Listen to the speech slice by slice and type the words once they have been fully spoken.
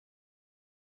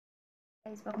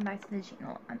Guys, welcome back to the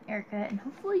channel. I'm Erica, and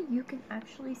hopefully you can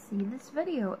actually see this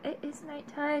video. It is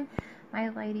nighttime. My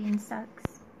lighting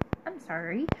sucks. I'm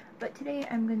sorry, but today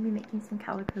I'm going to be making some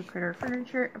Calico Critter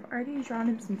furniture. I've already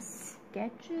drawn up some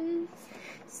sketches.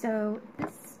 So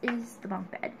this is the bunk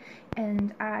bed,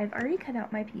 and I've already cut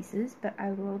out my pieces, but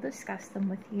I will discuss them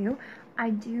with you.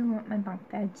 I do want my bunk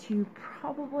bed to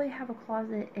probably have a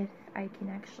closet if I can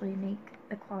actually make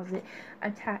a closet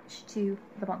attached to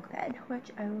the bunk bed,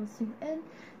 which I will zoom in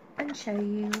and show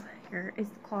you. Here is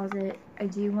the closet. I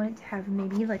do want it to have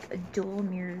maybe like a dual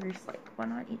mirrors, like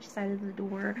one on each side of the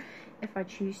door if I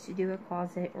choose to do a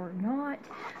closet or not.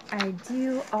 I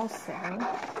do also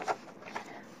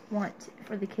want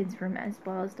for the kids' room, as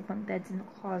well as the bunk beds in the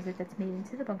closet that's made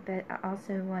into the bunk bed, I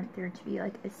also want there to be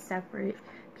like a separate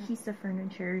piece of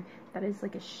furniture that is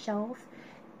like a shelf.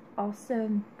 Also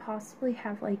possibly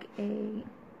have like a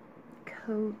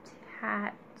coat,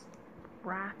 hat,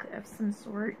 rack of some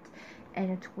sort,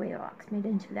 and a toy box made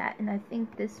into that. And I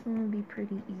think this one will be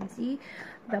pretty easy.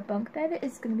 The bunk bed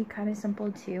is going to be kind of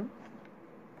simple too.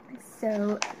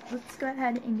 So let's go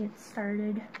ahead and get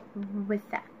started with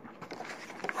that.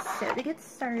 So to get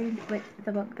started with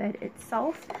the bunk bed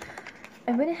itself,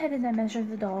 I went ahead and I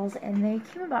measured the dolls, and they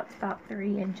came about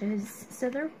 3 inches, so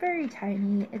they're very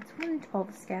tiny. It's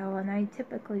 1/12 scale, and I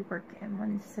typically work in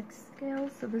 1/6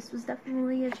 scale, so this was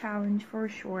definitely a challenge for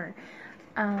sure.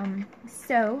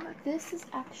 So this is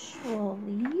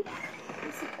actually,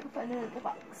 let's open the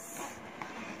box.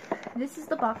 This is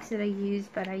the box that I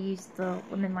used, but I used the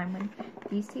lemon lime one.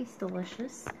 These taste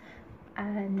delicious,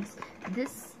 and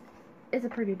this is a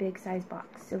pretty big size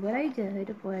box. So what I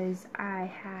did was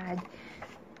I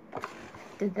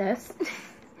did this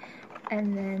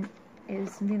and then it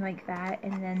was something like that,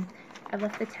 and then I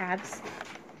left the tabs,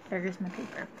 there's my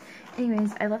paper.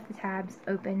 Anyways, I left the tabs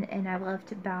open, and I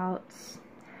left about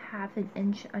 1/2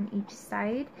 inch on each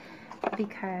side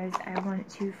because I want it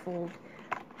to fold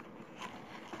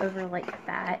over like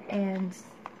that, and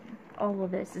all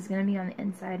of this is going to be on the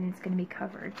inside and it's going to be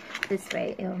covered. This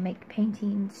way it'll make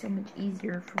painting so much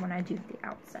easier for when I do the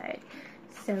outside.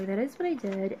 So that is what I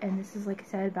did, and this is, like I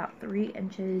said, about 3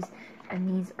 inches, and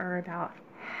these are about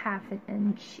 1/2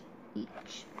 inch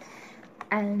each.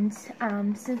 And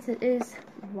since it is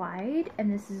wide and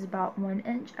this is about 1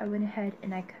 inch, I went ahead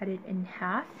and I cut it in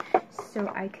half so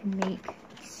I can make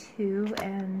 2.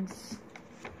 And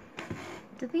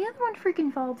did the other one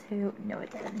freaking fall too? No,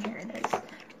 it didn't. Here it is.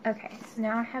 Okay, so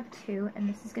now I have 2, and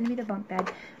this is going to be the bunk bed.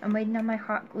 I'm waiting on my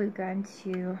hot glue gun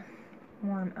to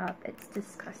warm up. It's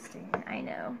disgusting, I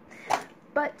know.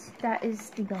 But that is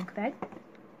the bunk bed.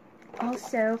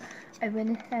 Also, I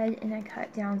went ahead and I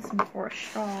cut down some 4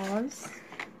 straws.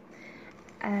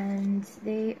 And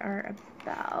they are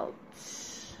about,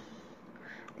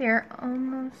 they're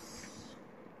a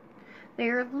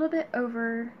little bit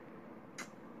over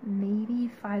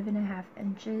maybe 5.5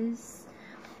 inches.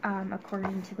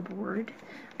 According to the board.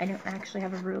 I don't actually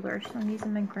have a ruler, so I'm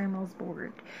using my grandma's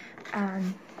board.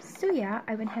 So yeah,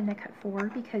 I went ahead and I cut 4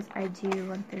 because I do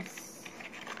want this,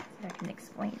 so I can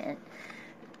explain it.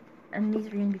 And these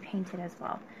are going to be painted as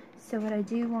well. So what I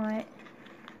do want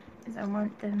is I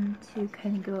want them to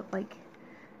kind of go up like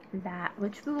that,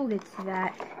 which we will get to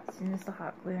that as soon as the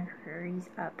hot glue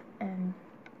hurries up and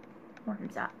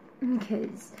warms up.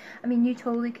 Because, I mean, you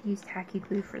totally could use tacky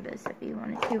glue for this if you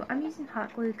wanted to. I'm using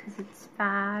hot glue because it's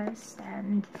fast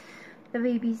and the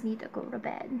babies need to go to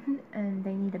bed and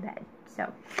they need a bed.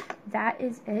 So that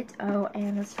is it. Oh,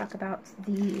 and let's talk about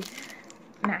the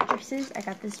mattresses. I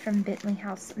got this from Bentley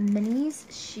House Minis.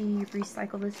 She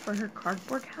recycled this for her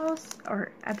cardboard house,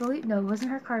 or I believe, no, it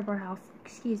wasn't her cardboard house,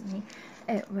 excuse me.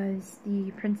 It was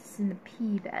the Princess and the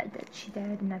Pea bed that she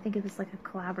did, and I think it was like a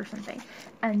collab or something.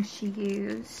 And she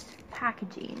used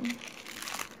packaging,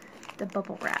 the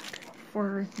bubble wrap,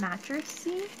 for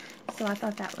mattressing. So I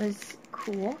thought that was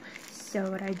cool. So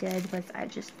what I did was I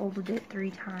just folded it 3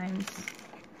 times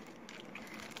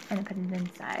and I put it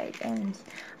inside. And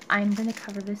I'm going to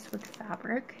cover this with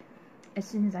fabric as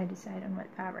soon as I decide on what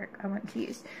fabric I want to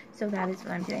use. So that is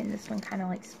what I'm doing. This one kind of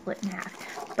like split in half,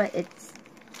 but it's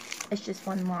just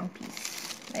one long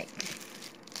piece, like,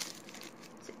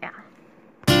 so yeah.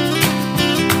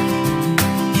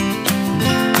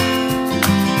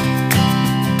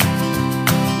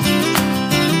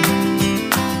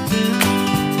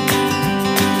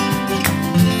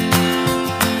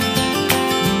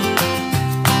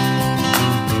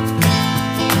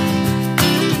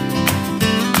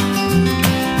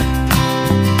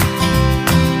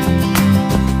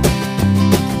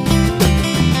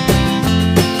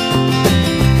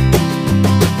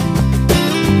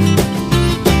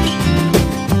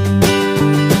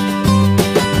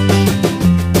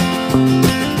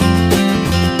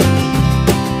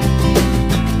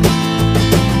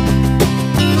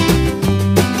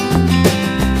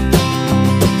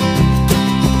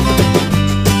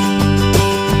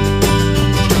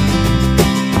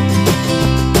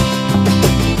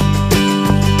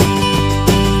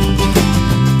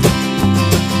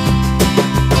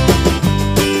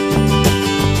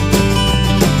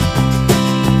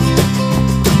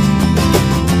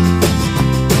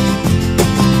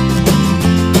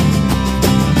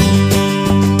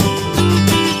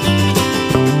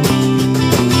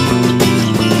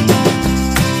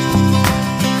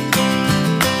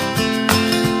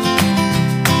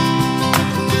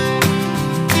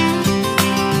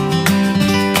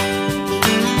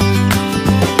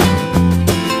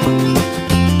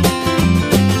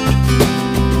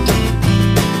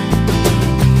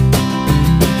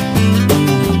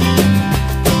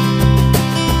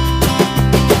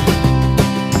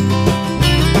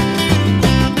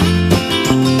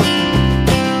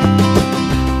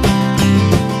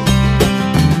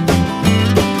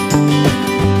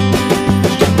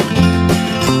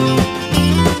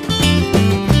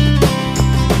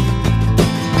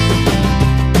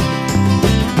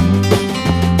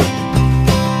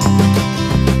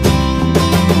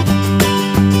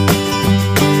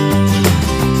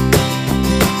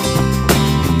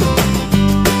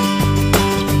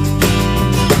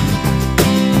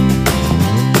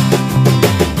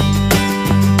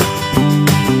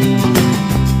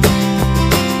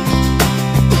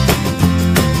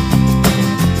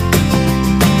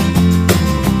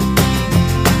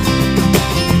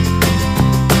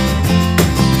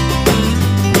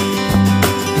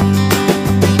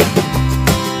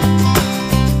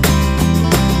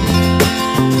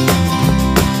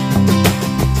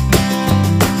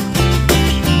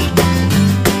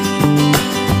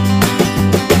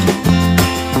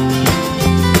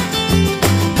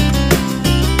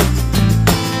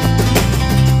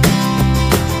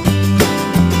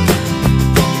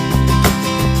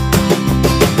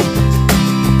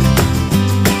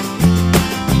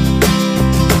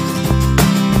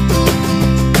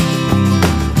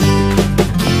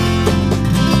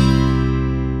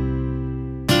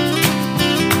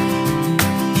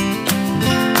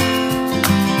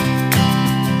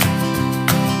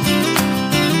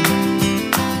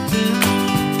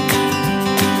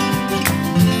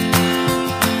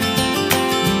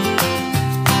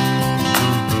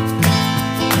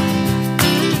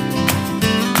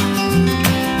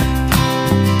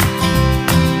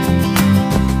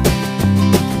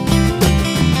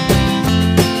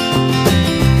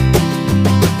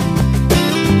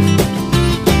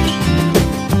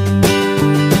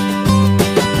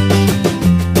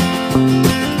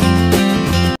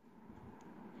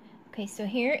 Okay, so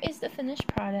here is the finished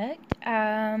product.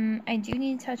 I do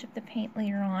need to touch up the paint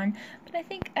later on, but I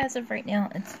think as of right now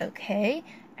it's okay.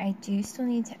 I do still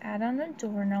need to add on a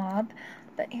doorknob,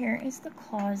 but here is the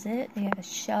closet. They have a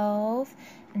shelf,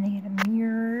 and they have a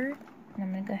mirror, and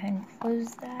I'm going to go ahead and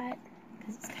close that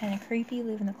because it's kind of creepy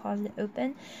leaving the closet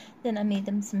open. Then I made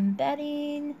them some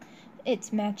bedding.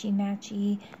 It's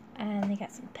matchy-matchy, and they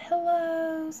got some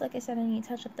pillows. Like I said, I need to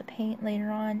touch up the paint later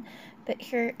on, but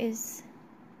here is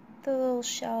the little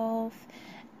shelf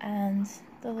and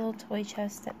the little toy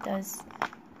chest that does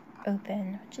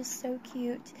open, which is so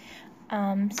cute.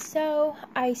 So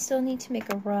I still need to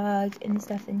make a rug and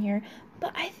stuff in here,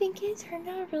 but I think it turned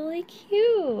out really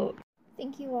cute.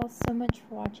 Thank you all so much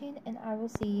for watching, and I will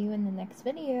see you in the next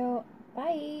video.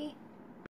 Bye!